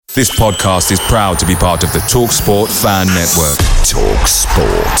This podcast is proud to be part of the TalkSport Fan Network.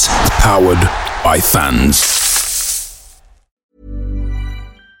 TalkSport. Powered by fans.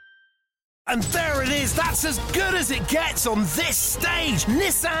 And there it is, that's as good as it gets on this stage.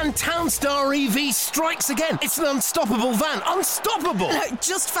 Nissan Townstar EV strikes again. It's an unstoppable van, unstoppable.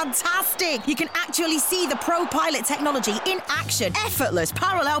 Just fantastic. You can actually see the Pro Pilot technology in action. Effortless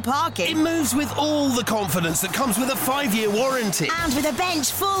parallel parking. It moves with all the confidence that comes with a 5-year warranty. And with a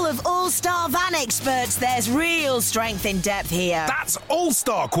bench full of all-star van experts, there's real strength in depth here. That's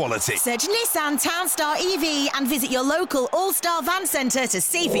all-star quality. Search Nissan Townstar EV and visit your local all-star van centre to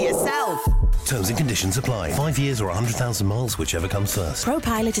see for yourself. Terms and conditions apply. 5 years or 100,000 miles, whichever comes first.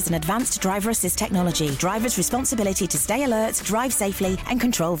 ProPilot is an advanced driver assist technology. Driver's responsibility to stay alert, drive safely, and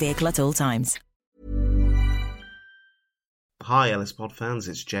control vehicle at all times. Hi Ellis Pod fans,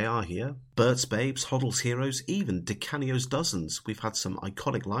 it's JR here. Bert's Babes, Hoddle's Heroes, even DiCanio's Dozens. We've had some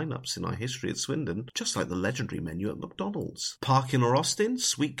iconic lineups in our history at Swindon, just like the legendary menu at McDonald's. Parkin or Austin,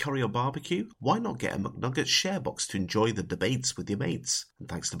 sweet curry or barbecue? Why not get a McNuggets share box to enjoy the debates with your mates? And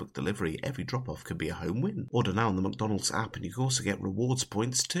thanks to McDelivery, every drop-off can be a home win. Order now on the McDonald's app and you can also get rewards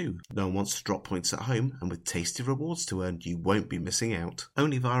points too. No one wants to drop points at home, and with tasty rewards to earn, you won't be missing out.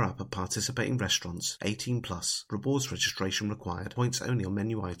 Only via app at participating restaurants. 18+. Rewards registration required. Points only on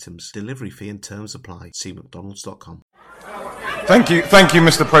menu items. Delivery fee and terms apply. See mcdonalds.com. Thank you,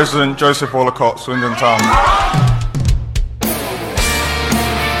 Mr. President. Joseph Wallacott, Swindon Town.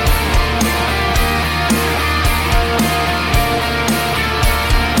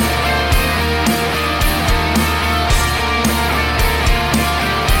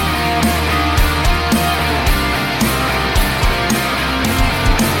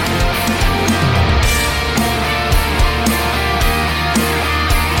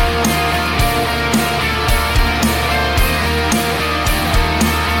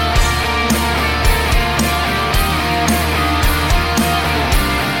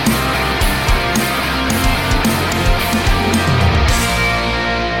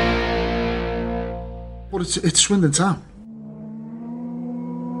 But it's Swindon Town.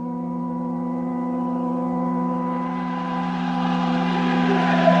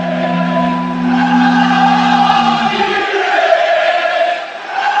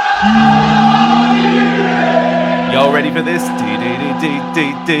 Y'all ready for this?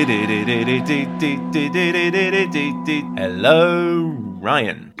 Hello,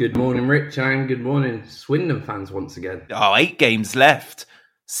 Ryan. Good morning, Rich, and good morning, Swindon fans once again. 8 games left.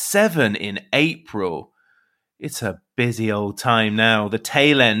 7 in April. It's a busy old time now. The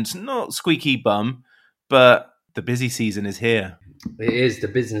tail end, not squeaky bum, but the busy season is here. It is the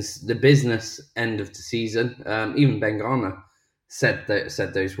business end of the season. Even Ben Garner said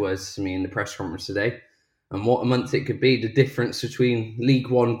those words to me in the press conference today. And what a month it could be, the difference between League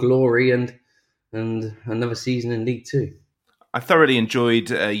One glory and another season in League Two. I thoroughly enjoyed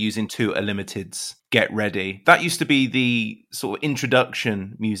using 2 Limited's Get Ready. That used to be the sort of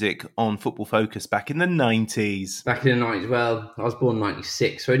introduction music on Football Focus back in the 90s. Back in the 90s, well, I was born in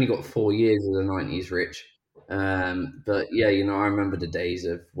 96, so I only got 4 years of the 90s, Rich. But yeah, I remember the days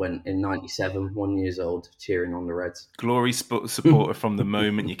of when in 97, 1 year old, cheering on the Reds. Glory supporter from the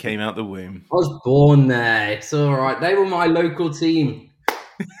moment you came out the womb. I was born there. It's all right. They were my local team.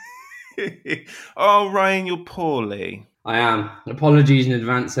 Oh, Ryan, you're poorly. I am. Apologies in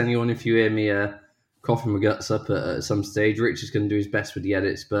advance, anyone, if you hear me coughing my guts up at some stage. Rich is going to do his best with the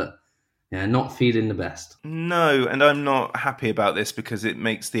edits, but yeah, not feeling the best. No, and I'm not happy about this because it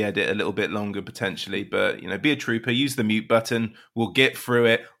makes the edit a little bit longer potentially. But, be a trooper, use the mute button. We'll get through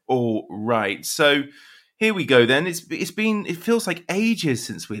it. All right. So here we go then. It feels like ages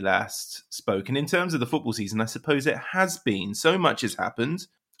since we last spoke. And in terms of the football season, I suppose it has been. So much has happened.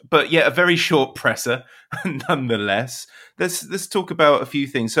 But yeah, a very short presser, nonetheless. Let's talk about a few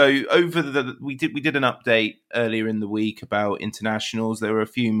things. So we did an update earlier in the week about internationals. There were a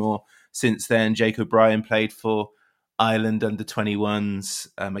few more since then. Jake O'Brien played for Ireland under-21s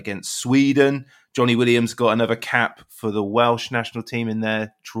against Sweden. Johnny Williams got another cap for the Welsh national team in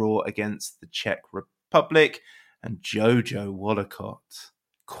their draw against the Czech Republic, and Jojo Wallacott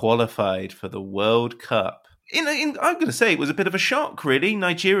qualified for the World Cup. I'm going to say it was a bit of a shock, really.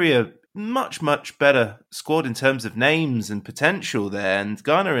 Nigeria, much, much better squad in terms of names and potential there. And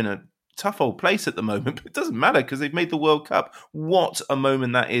Ghana in a tough old place at the moment, but it doesn't matter because they've made the World Cup. What a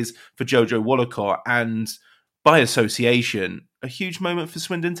moment that is for Jojo Wallacott. And by association, a huge moment for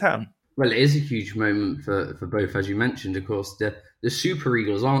Swindon Town. Well, it is a huge moment for both, as you mentioned. Of course, the Super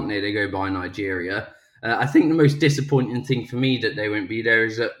Eagles, aren't they? They go by Nigeria. I think the most disappointing thing for me that they won't be there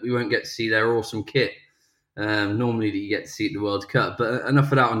is that we won't get to see their awesome kit. normally that you get to see at the World Cup. But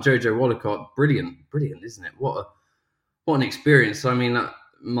enough of that on Jojo Wallacott. Brilliant, isn't it? What an experience. I mean,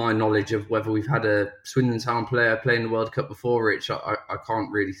 my knowledge of whether we've had a Swindon Town player playing the World Cup before, Rich, I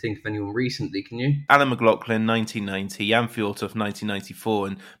can't really think of anyone recently. Can you? Alan McLaughlin, 1990, Jan Fjortoff, 1994,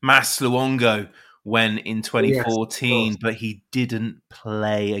 and Mas Luongo went in 2014, but he didn't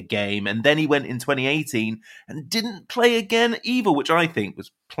play a game. And then he went in 2018 and didn't play again either, which I think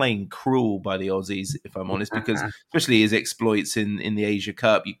was playing cruel by the Aussies, if I'm honest, because especially his exploits in the Asia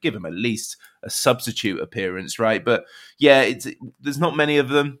Cup, you give him at least a substitute appearance, right? But yeah, there's not many of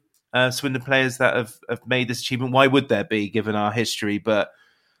them, Swindon players that have made this achievement. Why would there be, given our history? But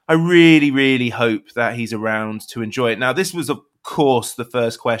I really, really hope that he's around to enjoy it. Now, this was, of course, the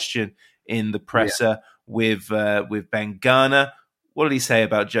first question in the presser with Ben Garner. What did he say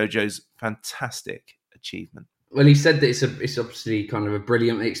about Jojo's fantastic achievement? Well, he said that it's obviously kind of a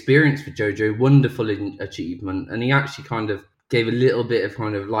brilliant experience for Jojo, wonderful achievement, and he actually kind of gave a little bit of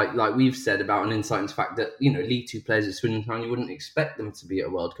kind of like we've said about an insight into the fact that, you know, League Two players at Swindon Town, you wouldn't expect them to be at a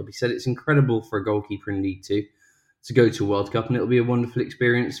World Cup. He said it's incredible for a goalkeeper in League Two to go to a World Cup, and it'll be a wonderful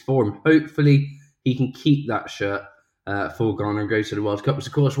experience for him. Hopefully, he can keep that shirt for Ghana and go to the World Cup. Because,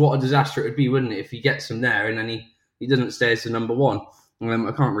 of course, what a disaster it would be, wouldn't it, if he gets him there and then he doesn't stay as the number one.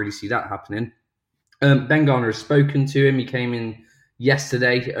 I can't really see that happening. Ben Garner has spoken to him. He came in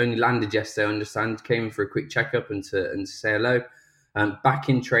yesterday, only landed yesterday, I understand. Came in for a quick checkup and to say hello. Back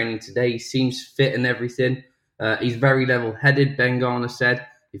in training today. He seems fit and everything. He's very level-headed, Ben Garner said.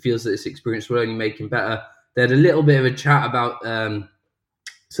 He feels that this experience will only make him better. They had a little bit of a chat about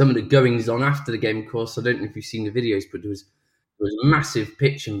some of the goings-on after the game, of course. I don't know if you've seen the videos, but there was a massive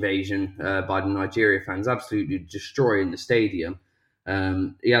pitch invasion by the Nigeria fans, absolutely destroying the stadium.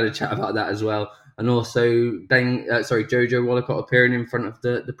 He had a chat about that as well. And also Jojo Wallacott appearing in front of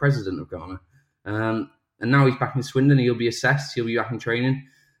the president of Ghana. And now he's back in Swindon. He'll be assessed. He'll be back in training.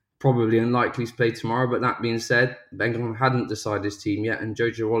 Probably unlikely to play tomorrow. But that being said, Ben Garner hadn't decided his team yet, and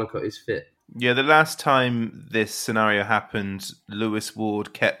Jojo Wallacott is fit. Yeah, the last time this scenario happened, Lewis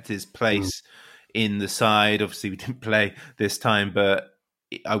Ward kept his place in the side. Obviously, we didn't play this time, but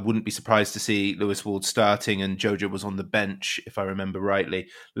I wouldn't be surprised to see Lewis Ward starting and Jojo was on the bench, if I remember rightly,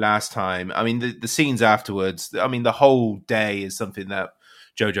 last time. I mean, the scenes afterwards, I mean, the whole day is something that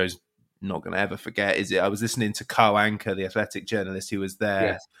Jojo's not going to ever forget, is it? I was listening to Carl Anker, the athletic journalist who was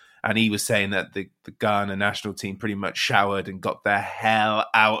there, and he was saying that the Ghana national team pretty much showered and got the hell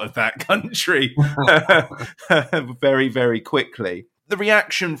out of that country very, very quickly. The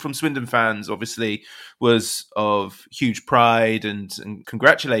reaction from Swindon fans, obviously, was of huge pride and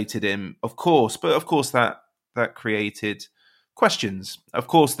congratulated him, of course. But, of course, that created questions. Of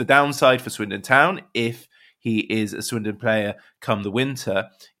course, the downside for Swindon Town, if he is a Swindon player come the winter,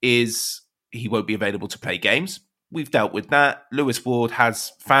 is he won't be available to play games. We've dealt with that. Lewis Ward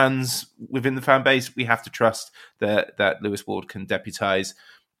has fans within the fan base. We have to trust that Lewis Ward can deputise.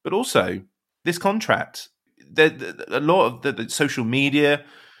 But also, this contract... a lot of the social media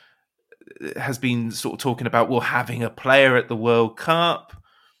has been sort of talking about, well, having a player at the World Cup.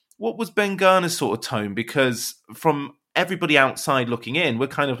 What was Ben Garner's sort of tone? Because from everybody outside looking in, we're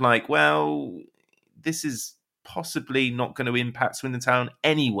kind of like, well, this is possibly not going to impact Swindon Town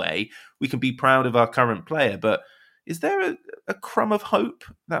anyway. We can be proud of our current player, but is there a crumb of hope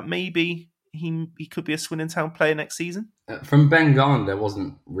that maybe he could be a Swindon Town player next season? From Ben Garner, there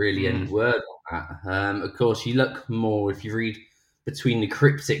wasn't really any word on that. Of course, you look more, if you read between the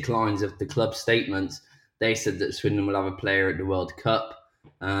cryptic lines of the club statements, they said that Swindon will have a player at the World Cup.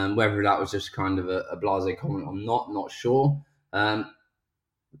 Whether that was just kind of a blasé comment or not sure.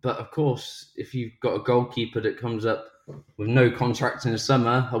 But of course, if you've got a goalkeeper that comes up with no contract in the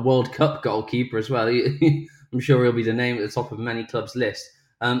summer, a World Cup goalkeeper as well, I'm sure he'll be the name at the top of many clubs' list.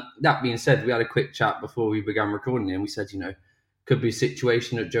 That being said, we had a quick chat before we began recording it, and we said, could be a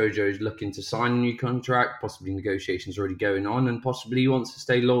situation that Jojo is looking to sign a new contract, possibly negotiations already going on, and possibly he wants to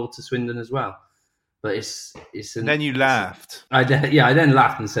stay loyal to Swindon as well. But it's and then you laughed. I then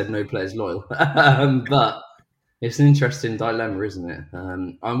laughed and said no player's loyal. But it's an interesting dilemma, isn't it?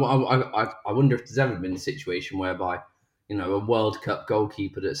 I wonder if there's ever been a situation whereby, a World Cup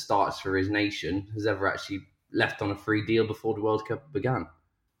goalkeeper that starts for his nation has ever actually left on a free deal before the World Cup began.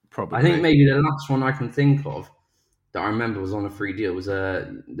 Probably. I think maybe the last one I can think of that I remember was on a free deal was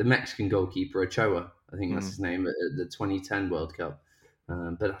the Mexican goalkeeper, Ochoa. I think that's his name, at the 2010 World Cup.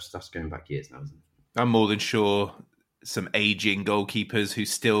 But that's going back years now, isn't it? I'm more than sure some aging goalkeepers who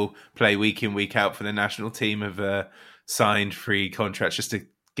still play week in, week out for the national team have signed free contracts just to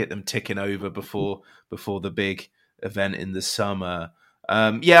get them ticking over before the big event in the summer.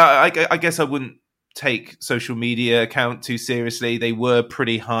 I guess I wouldn't take social media account too seriously. They were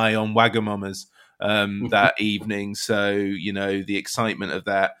pretty high on Wagamama's that evening. So, the excitement of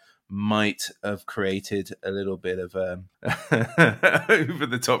that might have created a little bit of over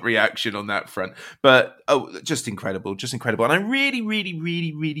the top reaction on that front. But just incredible. And I really, really,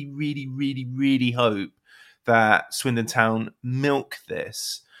 really, really, really, really, really hope that Swindon Town milk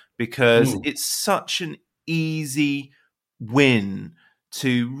this, because it's such an easy win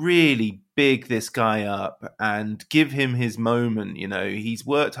to really big this guy up and give him his moment. He's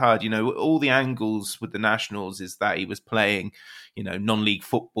worked hard. All the angles with the Nationals is that he was playing, non-league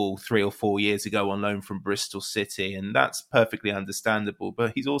football 3 or 4 years ago on loan from Bristol City, and that's perfectly understandable.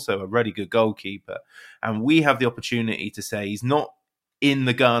 But he's also a really good goalkeeper, and we have the opportunity to say he's not in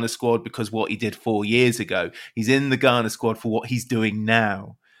the Ghana squad because what he did 4 years ago. He's in the Ghana squad for what he's doing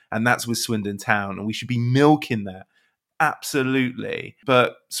now, and that's with Swindon Town, and we should be milking that. Absolutely.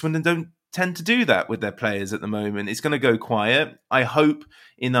 But Swindon don't tend to do that with their players at the moment. It's going to go quiet. I hope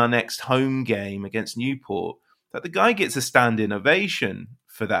in our next home game against Newport that the guy gets a standing ovation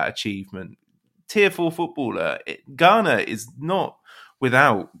for that achievement. Tier 4 footballer. Ghana is not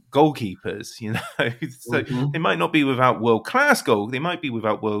without goalkeepers, So they might not be without world-class They might be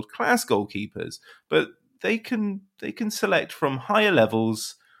without world-class goalkeepers, but they can select from higher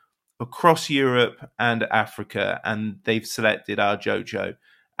levels across Europe and Africa, and they've selected our Jojo,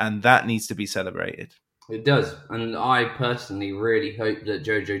 and that needs to be celebrated. It does, and I personally really hope that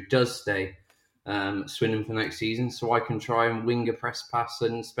Jojo does stay Swindon for next season, so I can try and wing a press pass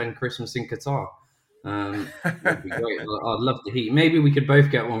and spend Christmas in Qatar. That'd be great. I'd love the heat. Maybe we could both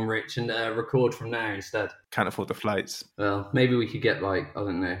get one, Rich, and record from there instead. Can't afford the flights. Well, maybe we could get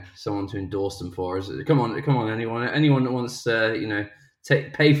someone to endorse them for us. Come on, anyone that wants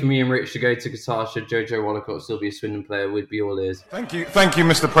pay for me and Rich to go to Qatar should Jojo Wallacott still be a Swindon player, we'd be all ears. Thank you,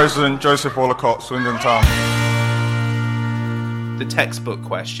 Mr. President. Joseph Wallacott, Swindon Town. The textbook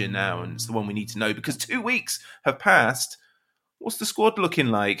question now, and it's the one we need to know because 2 weeks have passed. What's the squad looking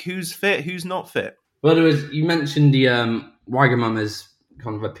like? Who's fit? Who's not fit? Well, you mentioned the Wagamama's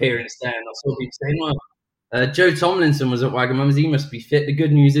kind of appearance there, and I saw people saying, Joe Tomlinson was at Wagamama's. He must be fit. The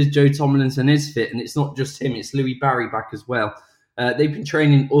good news is Joe Tomlinson is fit, and it's not just him. It's Louis Barry back as well. They've been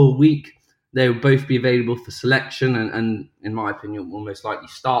training all week. They will both be available for selection and in my opinion, will most likely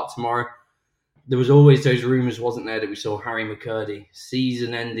start tomorrow. There was always those rumours, wasn't there, that we saw Harry McCurdy,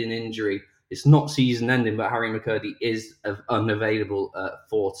 season-ending injury. It's not season-ending, but Harry McCurdy is unavailable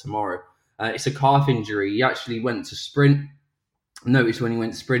for tomorrow. It's a calf injury. He actually went to sprint. Noticed when he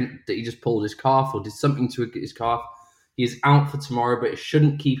went to sprint that he just pulled his calf or did something to his calf. He is out for tomorrow, but it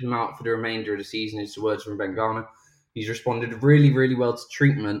shouldn't keep him out for the remainder of the season, is the words from Ben Garner. He's responded really, really well to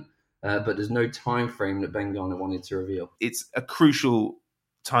treatment, but there's no time frame that Ben Garner wanted to reveal. It's a crucial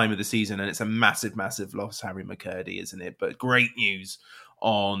time of the season, and it's a massive, massive loss, Harry McCurdy, isn't it? But great news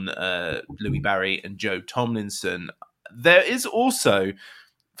on Louis Barry and Joe Tomlinson. There is also,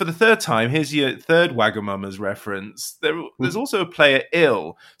 for the third time, here's your third Wagamama's reference, there's also a player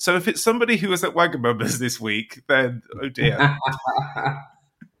ill. So if it's somebody who was at Wagamama's this week, then, oh dear.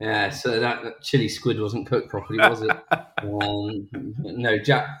 Yeah, so that chili squid wasn't cooked properly, was it? No,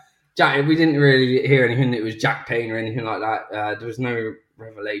 Jack. We didn't really hear anything. It was Jack Payne or anything like that. There was no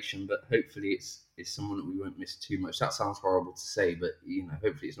revelation, but hopefully it's someone that we won't miss too much. That sounds horrible to say, but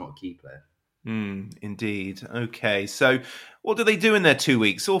hopefully it's not a key player. Indeed. Okay, so what do they do in their 2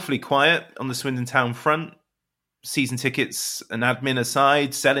 weeks? Awfully quiet on the Swindon Town front. Season tickets and admin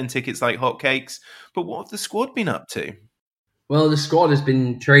aside, selling tickets like hotcakes. But what have the squad been up to? Well, the squad has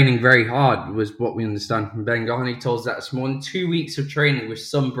been training very hard, was what we understand from Ben Garney. He told us that this morning. 2 weeks of training with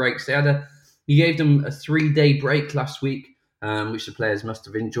some breaks. He gave them a 3-day break last week, which the players must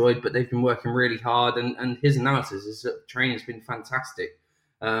have enjoyed, but they've been working really hard, and his analysis is that training has been fantastic.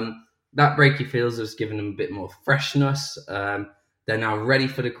 That break, he feels, has given them a bit more freshness. They're now ready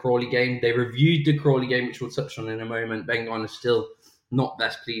for the Crawley game. They reviewed the Crawley game, which we'll touch on in a moment. Ben Garner is still not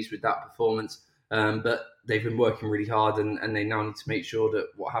best pleased with that performance. But they've been working really hard, and they now need to make sure that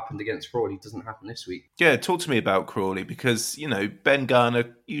what happened against Crawley doesn't happen this week. Yeah, talk to me about Crawley, because, Ben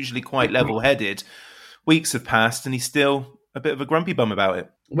Garner, usually quite level-headed. Weeks have passed, and he's still a bit of a grumpy bum about it.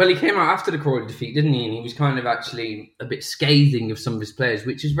 Well, he came out after the Crawley defeat, didn't he? And he was kind of actually a bit scathing of some of his players,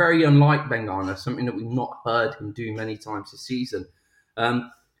 which is very unlike Ben Garner, something that we've not heard him do many times this season.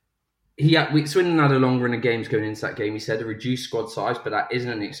 Swindon had a long run of games going into that game. He said a reduced squad size, but that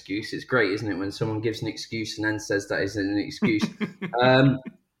isn't an excuse. It's great, isn't it, when someone gives an excuse and then says that isn't an excuse.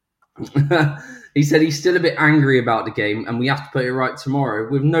 He said he's still a bit angry about the game and we have to put it right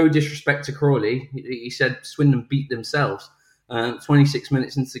tomorrow. With no disrespect to Crawley, he said Swindon beat themselves. 26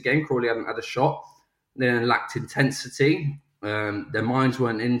 minutes into the game, Crawley hadn't had a shot. They then lacked intensity. Their minds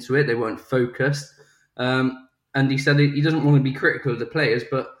weren't into it. They weren't focused. And he said he doesn't want to be critical of the players,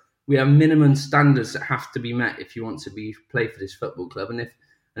 but we have minimum standards that have to be met if you want to play for this football club. And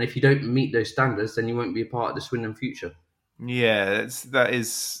if you don't meet those standards, then you won't be a part of the Swindon future. Yeah, that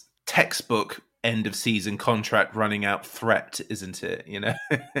is textbook end of season contract running out threat, isn't it?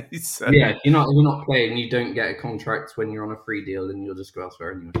 So, yeah, if you're not playing, you don't get a contract when you're on a free deal, then you'll just go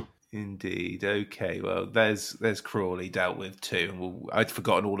elsewhere anyway. Indeed. Okay. Well, there's Crawley dealt with too, and I'd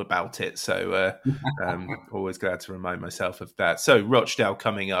forgotten all about it, so always glad to remind myself of that. So Rochdale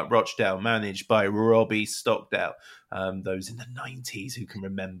coming up. Rochdale managed by Robbie Stockdale. Those in the 90s who can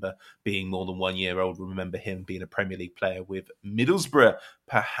remember being more than 1 year old remember him being a Premier League player with Middlesbrough.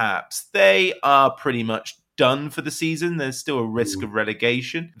 Perhaps they are pretty much done for the season. There's still a risk of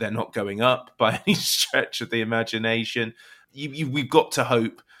relegation. They're not going up by any stretch of the imagination. We've got to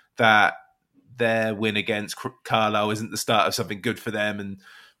hope that their win against Carlisle isn't the start of something good for them, and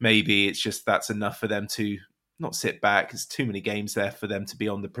maybe it's just that's enough for them to not sit back. There's too many games there for them to be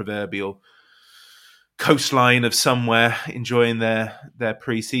on the proverbial coastline of somewhere enjoying their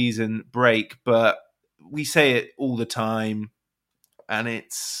pre-season break. But we say it all the time, and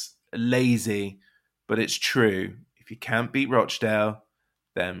it's lazy, but it's true. If you can't beat Rochdale,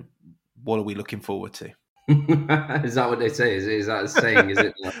 then what are we looking forward to? Is that what they say? Is that a saying? Is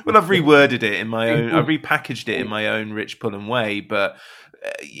it? Well, I've reworded it in my own. I've repackaged it in my own Rich Pullen way. But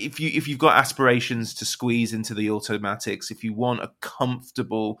if you've got aspirations to squeeze into the automatics, if you want a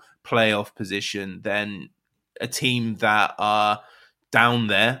comfortable playoff position, then a team that are down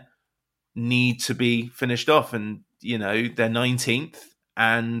there need to be finished off. And they're 19th,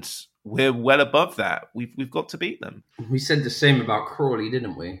 and we're well above that. We've got to beat them. We said the same about Crawley,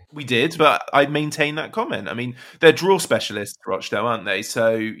 didn't we? We did, but I maintain that comment. I mean, they're draw specialists, Rochdale, aren't they?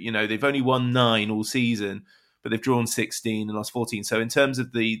 So, they've only won 9 all season, but they've drawn 16 and lost 14. So in terms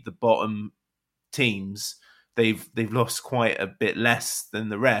of the bottom teams, they've lost quite a bit less than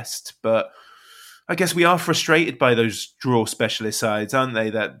the rest. But I guess we are frustrated by those draw specialist sides, aren't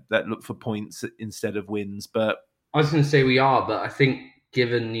they, that look for points instead of wins. But I was going to say we are, but I think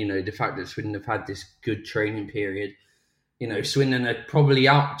given, the fact that Swindon have had this good training period, Swindon are probably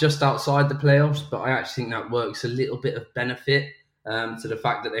just outside the playoffs, but I actually think that works a little bit of benefit to the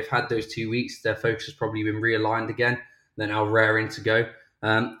fact that they've had those 2 weeks. Their focus has probably been realigned again. They're now raring to go.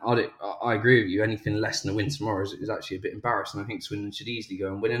 I agree with you. Anything less than a win tomorrow is actually a bit embarrassing. I think Swindon should easily go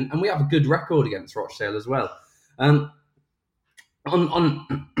and win. And we have a good record against Rochdale as well.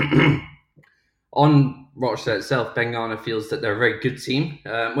 On Rochdale itself, Bengana feels that they're a very good team.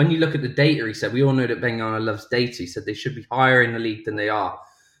 When you look at the data, he said, we all know that Bengana loves data. He said they should be higher in the league than they are.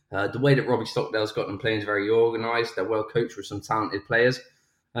 The way that Robbie Stockdale's got them playing is very organised. They're well coached with some talented players.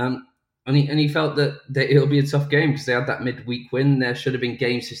 And he felt that it'll be a tough game because they had that midweek win. There should have been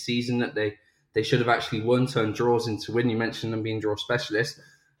games this season that they should have actually won, turned draws into win. You mentioned them being draw specialists.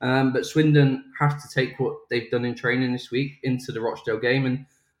 But Swindon have to take what they've done in training this week into the Rochdale game.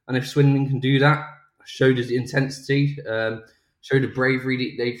 And if Swindon can do that, show the intensity, show the bravery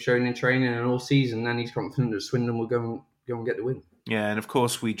that they've shown in training and all season, then he's confident that Swindon will go and get the win. Yeah, and of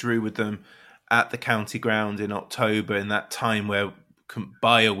course we drew with them at the county ground in October, in that time where we couldn't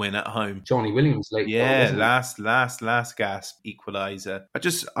buy a win at home. Johnny Williams late. Yeah, last gasp equaliser.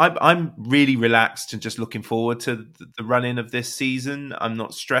 I'm really relaxed and just looking forward to the run-in of this season. I'm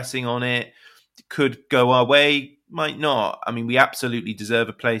not stressing on it. Could go our way, might not. I mean, we absolutely deserve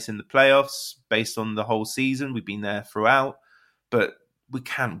a place in the playoffs based on the whole season. We've been there throughout, but we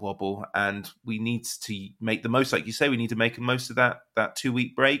can't wobble, and we need to make the most. Like you say, we need to make the most of that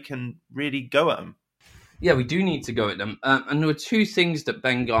 2-week break and really go at them. Yeah, we do need to go at them. And there were 2 things that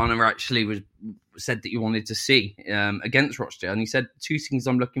Ben Garner actually said that he wanted to see against Rochdale. And he said 2 things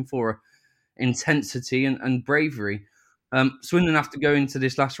I'm looking for are intensity and bravery. Swindon have to go into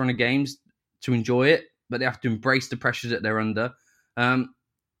this last run of games to enjoy it, but they have to embrace the pressure that they're under. And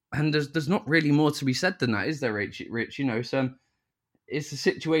there's not really more to be said than that, is there, Rich? So it's a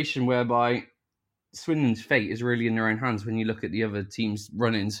situation whereby Swindon's fate is really in their own hands when you look at the other teams'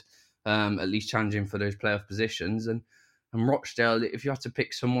 run-ins, at least challenging for those playoff positions. And Rochdale, if you had to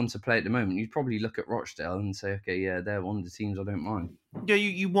pick someone to play at the moment, you'd probably look at Rochdale and say, okay, yeah, they're one of the teams I don't mind. Yeah,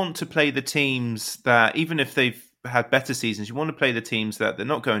 you want to play the teams that, even if they've had better seasons, you want to play the teams that they're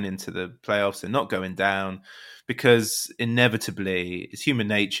not going into the playoffs, they're not going down, because inevitably it's human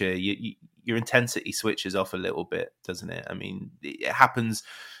nature. You your intensity switches off a little bit, doesn't it? I mean, it happens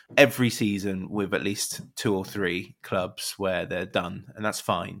every season with at least 2 or 3 clubs where they're done, and that's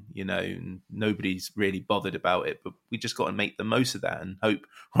fine. And nobody's really bothered about it, but we just got to make the most of that and hope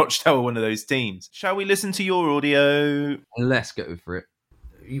Rochdale are one of those teams. Shall we listen to your audio? Let's go for it.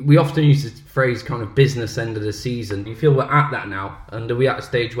 We often use the phrase kind of business end of the season. Do you feel we're at that now? And are we at a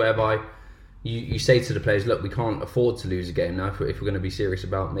stage whereby you say to the players, look, we can't afford to lose a game now if we're going to be serious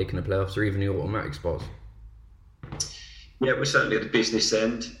about making the playoffs or even the automatic spots? Yeah, we're certainly at the business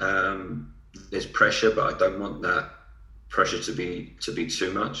end. There's pressure, but I don't want that pressure to be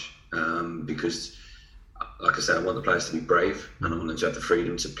too much because, like I said, I want the players to be brave and I want them to have the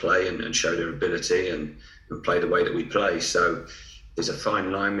freedom to play and show their ability and play the way that we play. So there's a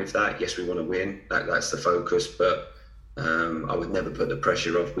fine line with that. Yes, we want to win. That's the focus, but I would never put the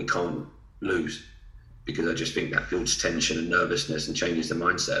pressure of we can't lose, because I just think that builds tension and nervousness and changes the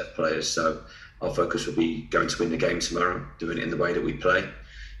mindset of players. So our focus will be going to win the game tomorrow, doing it in the way that we play.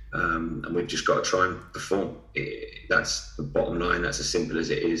 And we've just got to try and perform. That's the bottom line. That's as simple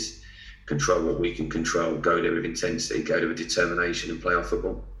as it is. Control what we can control, go there with intensity, go there with determination and play our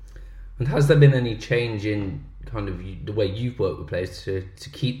football. And has there been any change in kind of the way you've worked with players to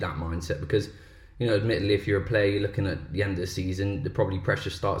keep that mindset? Because, admittedly, if you're a player, you're looking at the end of the season, the probably pressure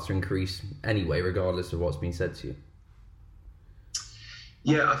starts to increase anyway, regardless of what's been said to you.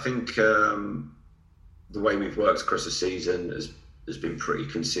 Yeah, I think the way we've worked across the season has been pretty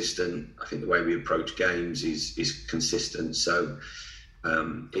consistent. I think the way we approach games is consistent. So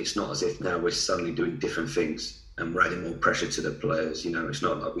it's not as if now we're suddenly doing different things and we're adding more pressure to the players. It's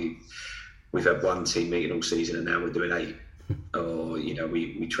not like we've had one team meeting all season and now we're doing 8. Or,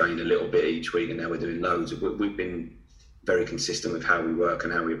 we train a little bit each week and now we're doing loads. We've been very consistent with how we work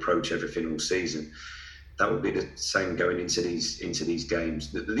and how we approach everything all season. That would be the same going into these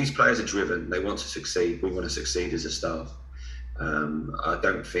games. These players are driven. They want to succeed. We want to succeed as a staff. I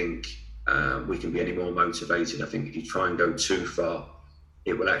don't think we can be any more motivated. I think if you try and go too far,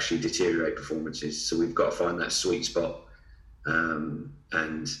 it will actually deteriorate performances. So we've got to find that sweet spot.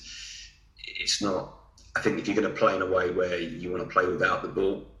 And it's not... I think if you're going to play in a way where you want to play without the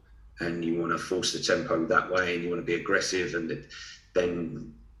ball and you want to force the tempo that way and you want to be aggressive,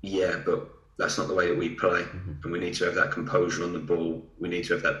 then but that's not the way that we play. And we need to have that composure on the ball. We need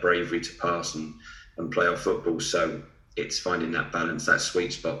to have that bravery to pass and play our football. So it's finding that balance, that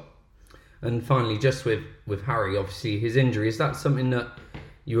sweet spot. And finally, just with Harry, obviously his injury, is that something that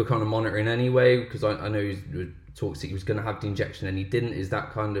you were kind of monitoring anyway? Because I know you talks that he was going to have the injection and he didn't. Is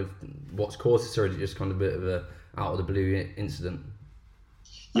that kind of what's caused it, or is it just kind of a bit of a out of the blue incident?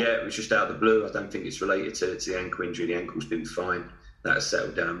 Yeah, it was just out of the blue. I don't think it's related to the ankle injury. The ankle's been fine. That has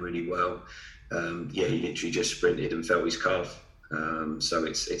settled down really well. He literally just sprinted and felt his calf. So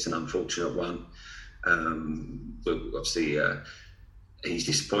it's an unfortunate one. But obviously he's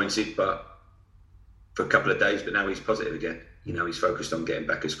disappointed, but for a couple of days, but now he's positive again. He's focused on getting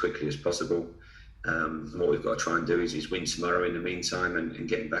back as quickly as possible. What we've got to try and do is win tomorrow in the meantime and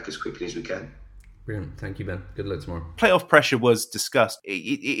getting back as quickly as we can. Brilliant. Thank you, Ben. Good luck tomorrow. Playoff pressure was discussed.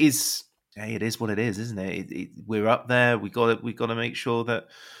 It is what it is, isn't it? We're up there. We got to make sure that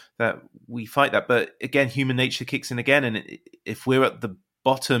we fight that. But again, human nature kicks in again, and if we're at the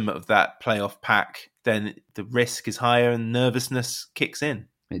bottom of that playoff pack, then the risk is higher and nervousness kicks in.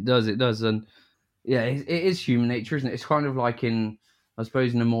 It does, and yeah, it is human nature, isn't it? It's kind of like in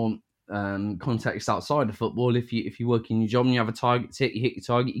a more context outside of football. If you work in your job and you have a target to hit, you hit your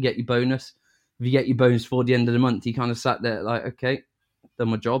target, you get your bonus. If you get your bonus before the end of the month, you kind of sat there like, okay, done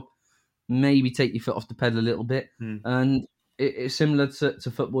my job. Maybe take your foot off the pedal a little bit. And it's similar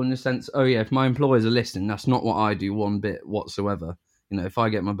to football in the sense, if my employers are listening, that's not what I do one bit whatsoever. If I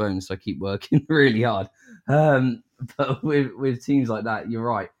get my bonus, I keep working really hard. But with teams like that, you're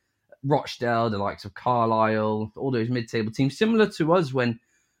right. Rochdale, the likes of Carlisle, all those mid-table teams, similar to us when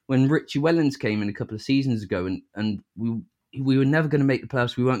Richie Wellens came in a couple of seasons ago, and we were never going to make the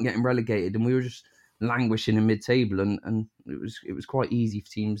playoffs. We weren't getting relegated, and we were just languishing in mid-table, and it was quite easy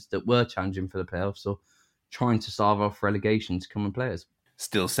for teams that were challenging for the playoffs or trying to starve off relegation to come and play us.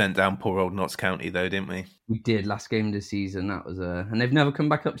 Still sent down poor old Notts County, though, didn't we? We did, last game of the season. That was and they've never come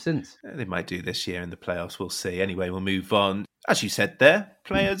back up since. They might do this year in the playoffs. We'll see. Anyway, we'll move on. As you said there,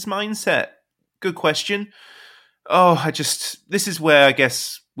 players' mindset. Good question. This is where I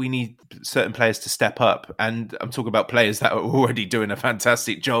guess we need certain players to step up. And I'm talking about players that are already doing a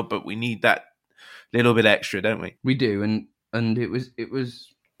fantastic job, but we need that little bit extra, don't we? We do. And it was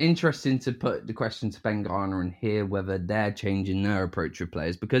interesting to put the question to Ben Garner and hear whether they're changing their approach with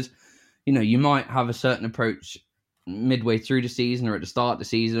players, because you might have a certain approach midway through the season or at the start of the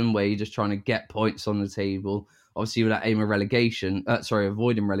season where you're just trying to get points on the table, obviously with that aim of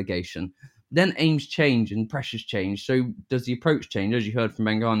avoiding relegation. Then aims change and pressures change. So does the approach change? As you heard from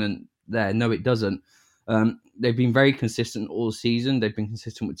Bengan there, no, it doesn't. They've been very consistent all season. They've been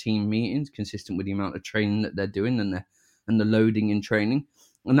consistent with team meetings, consistent with the amount of training that they're doing and the loading in training.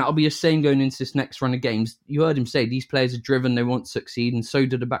 And that'll be the same going into this next run of games. You heard him say these players are driven, they want to succeed, and so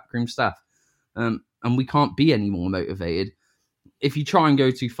do the backroom staff. And we can't be any more motivated. If you try and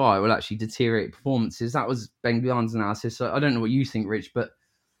go too far, it will actually deteriorate performances. That was Ben Garn's analysis. So I don't know what you think, Rich, but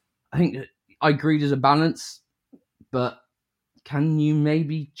I think I agree there's a balance, but can you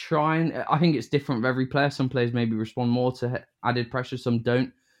maybe try and... I think it's different for every player. Some players maybe respond more to added pressure, some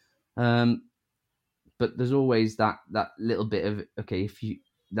don't. But there's always that little bit of, okay,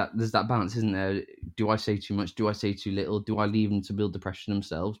 there's that balance, isn't there? Do I say too much? Do I say too little? Do I leave them to build the pressure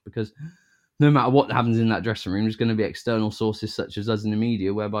themselves? Because no matter what happens in that dressing room, there's going to be external sources such as us in the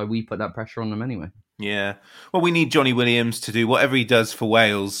media whereby we put that pressure on them anyway. Yeah. Well, we need Johnny Williams to do whatever he does for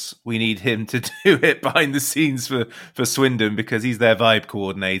Wales. We need him to do it behind the scenes for Swindon because he's their vibe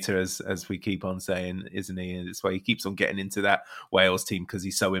coordinator, as we keep on saying, isn't he? And it's why he keeps on getting into that Wales team because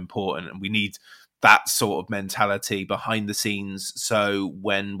he's so important. And we need that sort of mentality behind the scenes. So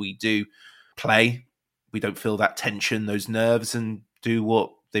when we do play, we don't feel that tension, those nerves, and do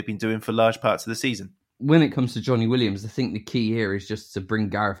what they've been doing for large parts of the season. When it comes to Johnny Williams, I think the key here is just to bring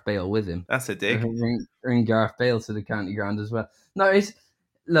Gareth Bale with him. That's a dig. Bring Gareth Bale to the county ground as well. No,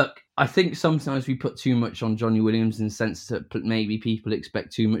 look, I think sometimes we put too much on Johnny Williams in the sense that maybe people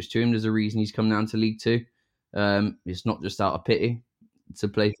expect too much to him. There's a reason he's come down to League Two. It's not just out of pity to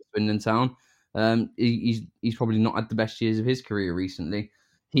play for Swindon Town. He's probably not had the best years of his career recently.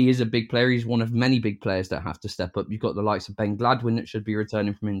 He is a big player. He's one of many big players that have to step up. You've got the likes of Ben Gladwin that should be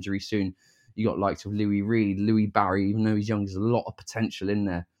returning from injury soon. You got likes of Louis Reed, Louis Barry, even though he's young, there's a lot of potential in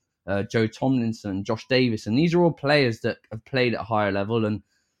there. Joe Tomlinson, Josh Davis, and these are all players that have played at a higher level and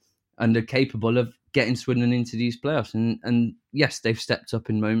are capable of getting Swindon into these playoffs. And yes, they've stepped up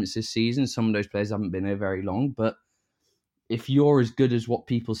in moments this season. Some of those players haven't been here very long, but if you're as good as what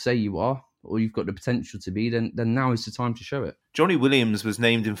people say you are, or you've got the potential to be, then now is the time to show it. Johnny Williams was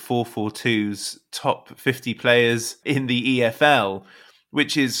named in 442's top 50 players in the EFL,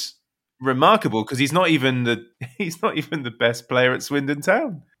 which is remarkable because he's not even the best player at Swindon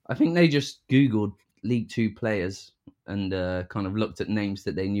Town. I think they just Googled League Two players and kind of looked at names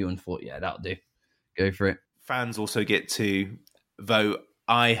that they knew and thought, yeah, that'll do. Go for it. Fans also get to vote.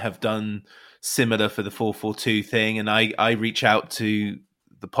 I have done similar for the 442 thing, and I reach out to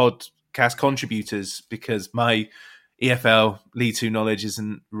the podcast contributors because my EFL League Two knowledge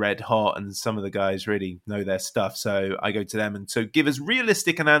isn't red hot and some of the guys really know their stuff. So I go to them and so give as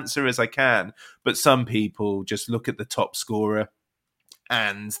realistic an answer as I can. But some people just look at the top scorer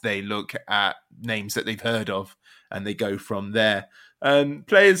and they look at names that they've heard of and they go from there.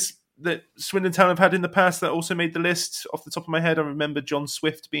 Players that Swindon Town have had in the past that also made the list. Off the top of my head, I remember John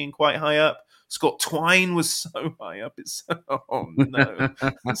Swift being quite high up. Scott Twine was so high up. Oh no,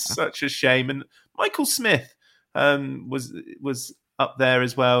 it's such a shame. And Michael Smith was up there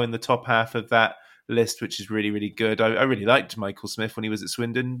as well in the top half of that list, which is really, really good. I really liked Michael Smith when he was at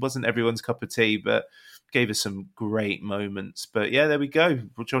Swindon. Wasn't everyone's cup of tea, but gave us some great moments. But yeah, there we go.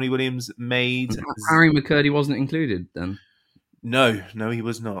 Johnny Williams made... Harry McCurdy wasn't included then? No, he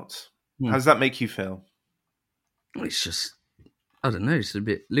was not. How does that make you feel? It's just, I don't know, it's a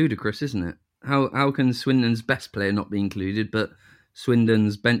bit ludicrous, isn't it? How can Swindon's best player not be included, but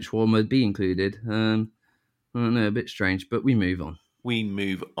Swindon's bench warmer be included? I don't know, a bit strange, but we move on. We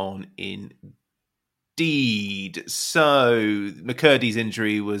move on indeed. So McCurdy's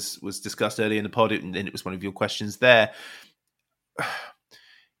injury was discussed earlier in the pod, and it was one of your questions there.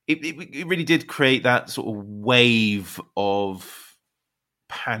 It really did create that sort of wave of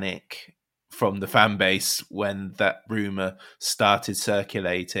panic from the fan base when that rumour started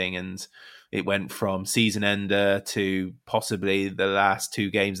circulating, and it went from season ender to possibly the last 2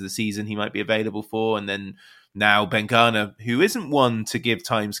 games of the season he might be available for, and then now Ben Garner, who isn't one to give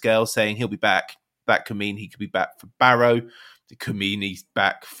timescales, saying he'll be back. That could mean he could be back for Barrow. It could mean he's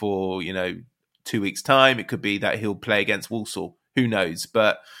back for 2 weeks' time. It could be that he'll play against Walsall. Who knows?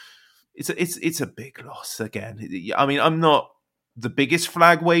 But it's a big loss again. I mean, I'm not the biggest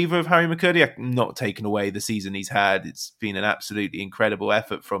flag waver of Harry McCurdy. I'm not taking away the season he's had. It's been an absolutely incredible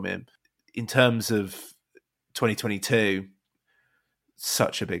effort from him. In terms of 2022,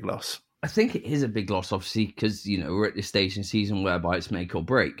 such a big loss. I think it is a big loss, obviously, because, we're at this stage in the season whereby it's make or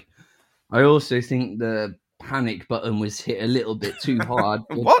break. I also think the panic button was hit a little bit too hard.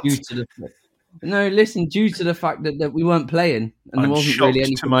 What? No, listen, due to the fact that we weren't playing and there I'm wasn't shocked really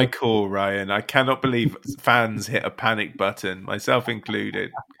anything to my core, Ryan. I cannot believe fans hit a panic button, myself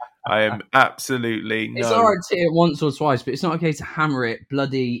included. I am absolutely It's all right to hit it once or twice, but it's not okay to hammer it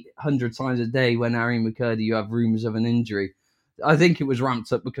bloody 100 times a day when Harry McCurdy, you have rumours of an injury. I think it was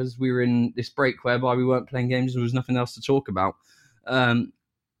ramped up because we were in this break whereby we weren't playing games. There was nothing else to talk about.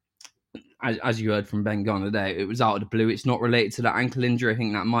 As you heard from Ben Gunn today, it was out of the blue. It's not related to that ankle injury. I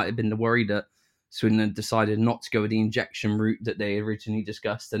think that might have been the worry that Swindon decided not to go with the injection route that they originally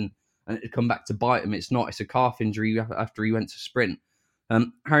discussed, and it had come back to bite him. It's not. It's a calf injury after he went to sprint.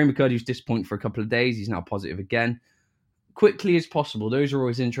 Harry McCurdy was disappointed for a couple of days. He's now positive again. Quickly as possible. Those are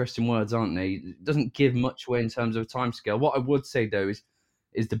always interesting words, aren't they? It doesn't give much away in terms of timescale. What I would say, though,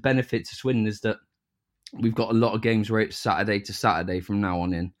 is the benefit to Swindon is that we've got a lot of games where it's Saturday to Saturday from now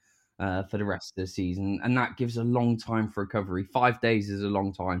on in for the rest of the season. And that gives a long time for recovery. 5 days is a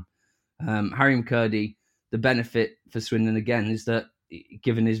long time. Harry McCurdy, the benefit for Swindon, again, is that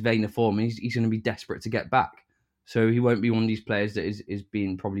given his vein of form, he's going to be desperate to get back. So he won't be one of these players that is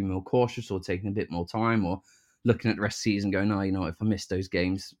being probably more cautious or taking a bit more time or looking at the rest of the season going, oh, you know, if I miss those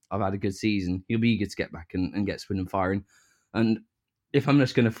games, I've had a good season. He'll be eager to get back and get Swindon firing. And if I'm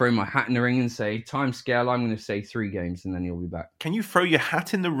just going to throw my hat in the ring and say timescale, I'm going to say 3 games and then he'll be back. Can you throw your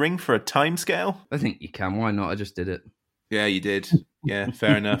hat in the ring for a timescale? I think you can. Why not? I just did it. Yeah, you did. Yeah,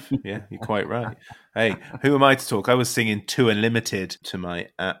 fair enough. Yeah, you're quite right. Hey, who am I to talk? I was singing Too Unlimited to my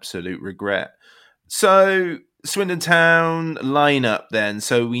absolute regret. So, Swindon Town lineup then.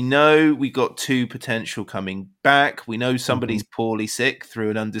 So we know we got 2 potential coming back. We know somebody's poorly sick through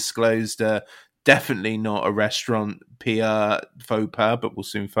an undisclosed, definitely not a restaurant PR faux pas, but we'll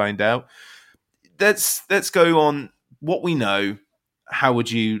soon find out. Let's go on what we know. How would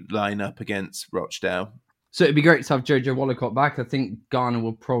you line up against Rochdale? So it'd be great to have Jojo Wallacott back. I think Garner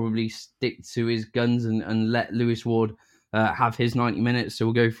will probably stick to his guns and let Lewis Ward have his 90 minutes. So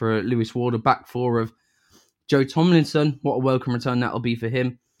we'll go for Lewis Ward, a back 4 of Joe Tomlinson. What a welcome return that'll be for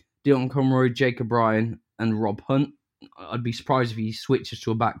him. Dion Conroy, Jacob Ryan, and Rob Hunt. I'd be surprised if he switches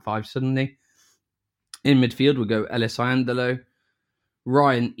to a back 5 suddenly. In midfield, we'll go Ellis Iandolo,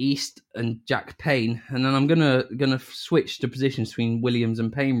 Ryan East, and Jack Payne. And then I'm gonna switch the positions between Williams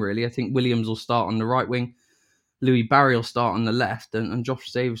and Payne, really. I think Williams will start on the right wing. Louis Barry will start on the left, and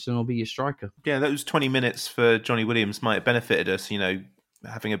Josh Davison will be your striker. Yeah, those 20 minutes for Johnny Williams might have benefited us. You know,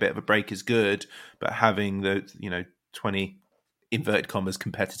 having a bit of a break is good, but having the 20 inverted commas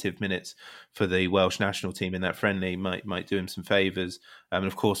competitive minutes for the Welsh national team in that friendly might do him some favours. And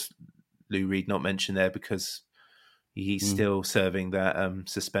of course, Lou Reed not mentioned there because he's still serving that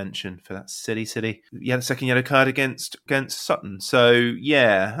suspension for that silly. He had a second yellow card against Sutton. So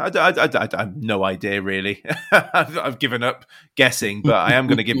yeah, I have no idea really. I've given up guessing, but I am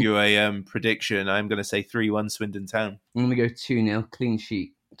going to give you a prediction. I'm going to say 3-1 Swindon Town. I'm going to go 2-0 clean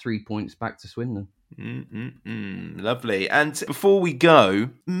sheet, 3 points back to Swindon. Lovely. And before we go,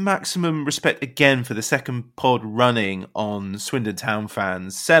 maximum respect again for the second pod running on Swindon Town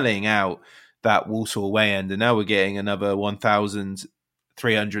fans selling out that Walsall away end, and now we're getting another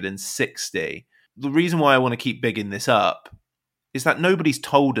 1,360. The reason why I want to keep bigging this up is that nobody's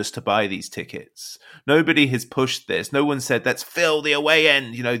told us to buy these tickets. Nobody has pushed this. No one said, let's fill the away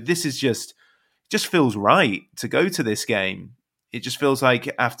end. You know, this is just feels right to go to this game. It just feels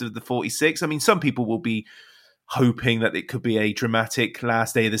like after the 46, I mean, some people will be hoping that it could be a dramatic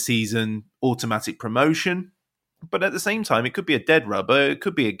last day of the season, automatic promotion. But at the same time, it could be a dead rubber. It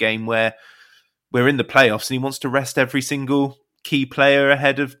could be a game where we're in the playoffs and he wants to rest every single key player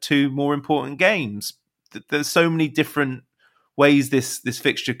ahead of 2 more important games. There's so many different ways this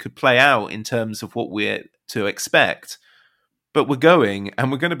fixture could play out in terms of what we're to expect. But we're going, and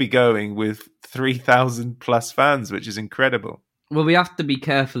we're going to be going with 3,000 plus fans, which is incredible. Well, we have to be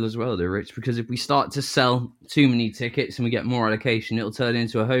careful as well, though, Rich, because if we start to sell too many tickets and we get more allocation, it'll turn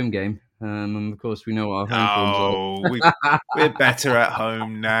into a home game. And of course, we know what our home forms are. We're better at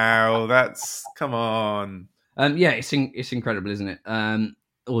home now. Come on. Yeah, it's incredible, isn't it?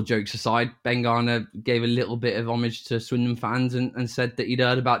 All jokes aside, Ben Garner gave a little bit of homage to Swindon fans and said that he'd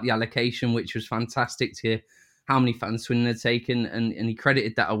heard about the allocation, which was fantastic to hear how many fans Swindon had taken, and he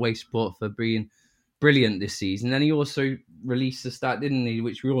credited that away support for being brilliant this season. Then he also released the stat, didn't he,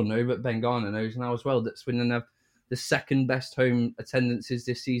 which we all know, but Ben Garner knows now as well, that Swindon have the second best home attendances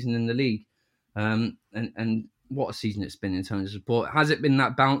this season in the league. And what a season it's been in terms of support. Has it been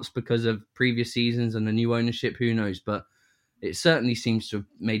that bounce because of previous seasons and the new ownership? Who knows? But it certainly seems to have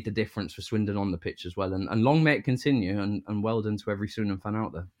made the difference for Swindon on the pitch as well. And long may it continue, and well done to every Swindon fan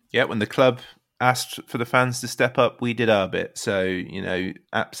out there. Yeah, when the club asked for the fans to step up, we did our bit. So, you know,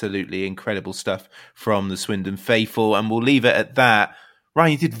 absolutely incredible stuff from the Swindon faithful. And we'll leave it at that.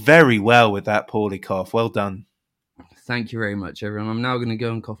 Ryan, you did very well with that Paulie cough. Well done. Thank you very much, everyone. I'm now going to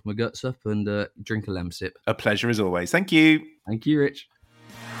go and cough my guts up and drink a lem sip. A pleasure as always. Thank you. Thank you, Rich.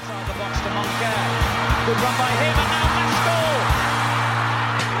 Inside the box to Moncur. Good run by him, and now Max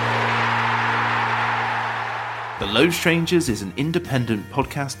The Low Strangers is an independent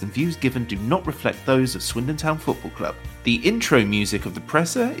podcast, and views given do not reflect those of Swindon Town Football Club. The intro music of The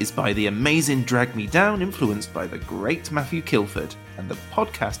Presser is by the amazing Drag Me Down, influenced by the great Matthew Kilford, and the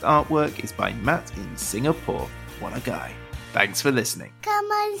podcast artwork is by Matt in Singapore. What a guy. Thanks for listening. Come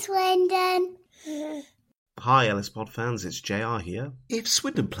on, Swindon. Hi, Ellis Pod fans, it's JR here. If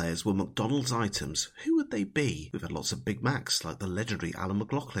Swindon players were McDonald's items, who would they be? We've had lots of Big Macs like the legendary Alan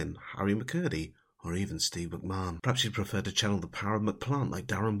McLaughlin, Harry McCurdy, or even Steve McMahon. Perhaps you'd prefer to channel the power of McPlant like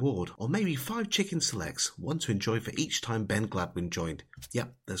Darren Ward, or maybe 5 chicken selects, one to enjoy for each time Ben Gladwin joined.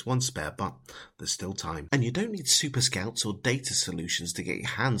 Yep, there's one spare, but there's still time. And you don't need Super Scouts or data solutions to get your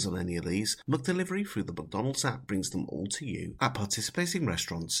hands on any of these. McDelivery through the McDonald's app brings them all to you. At participating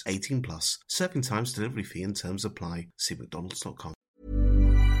restaurants, 18+, serving times, delivery fee and terms apply. See mcdonalds.com.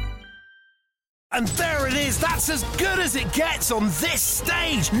 And there it is, that's as good as it gets on this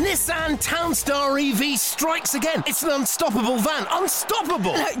stage. Nissan Townstar EV strikes again. It's an unstoppable van,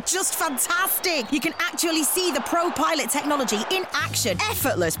 unstoppable. Just fantastic. You can actually see the Pro Pilot technology in action.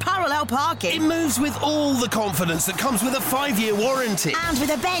 Effortless parallel parking. It moves with all the confidence that comes with a 5-year warranty. And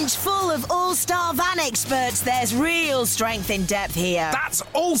with a bench full of all-star van experts, there's real strength in depth here. That's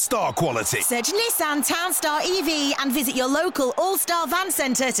all-star quality. Search Nissan Townstar EV and visit your local all-star van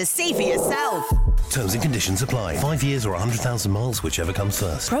centre to see for yourself. Terms and conditions apply. 5 years or 100,000 miles, whichever comes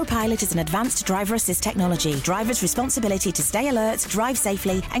first. Pro Pilot is an advanced driver assist technology. Driver's responsibility to stay alert, drive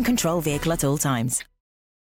safely, and control vehicle at all times.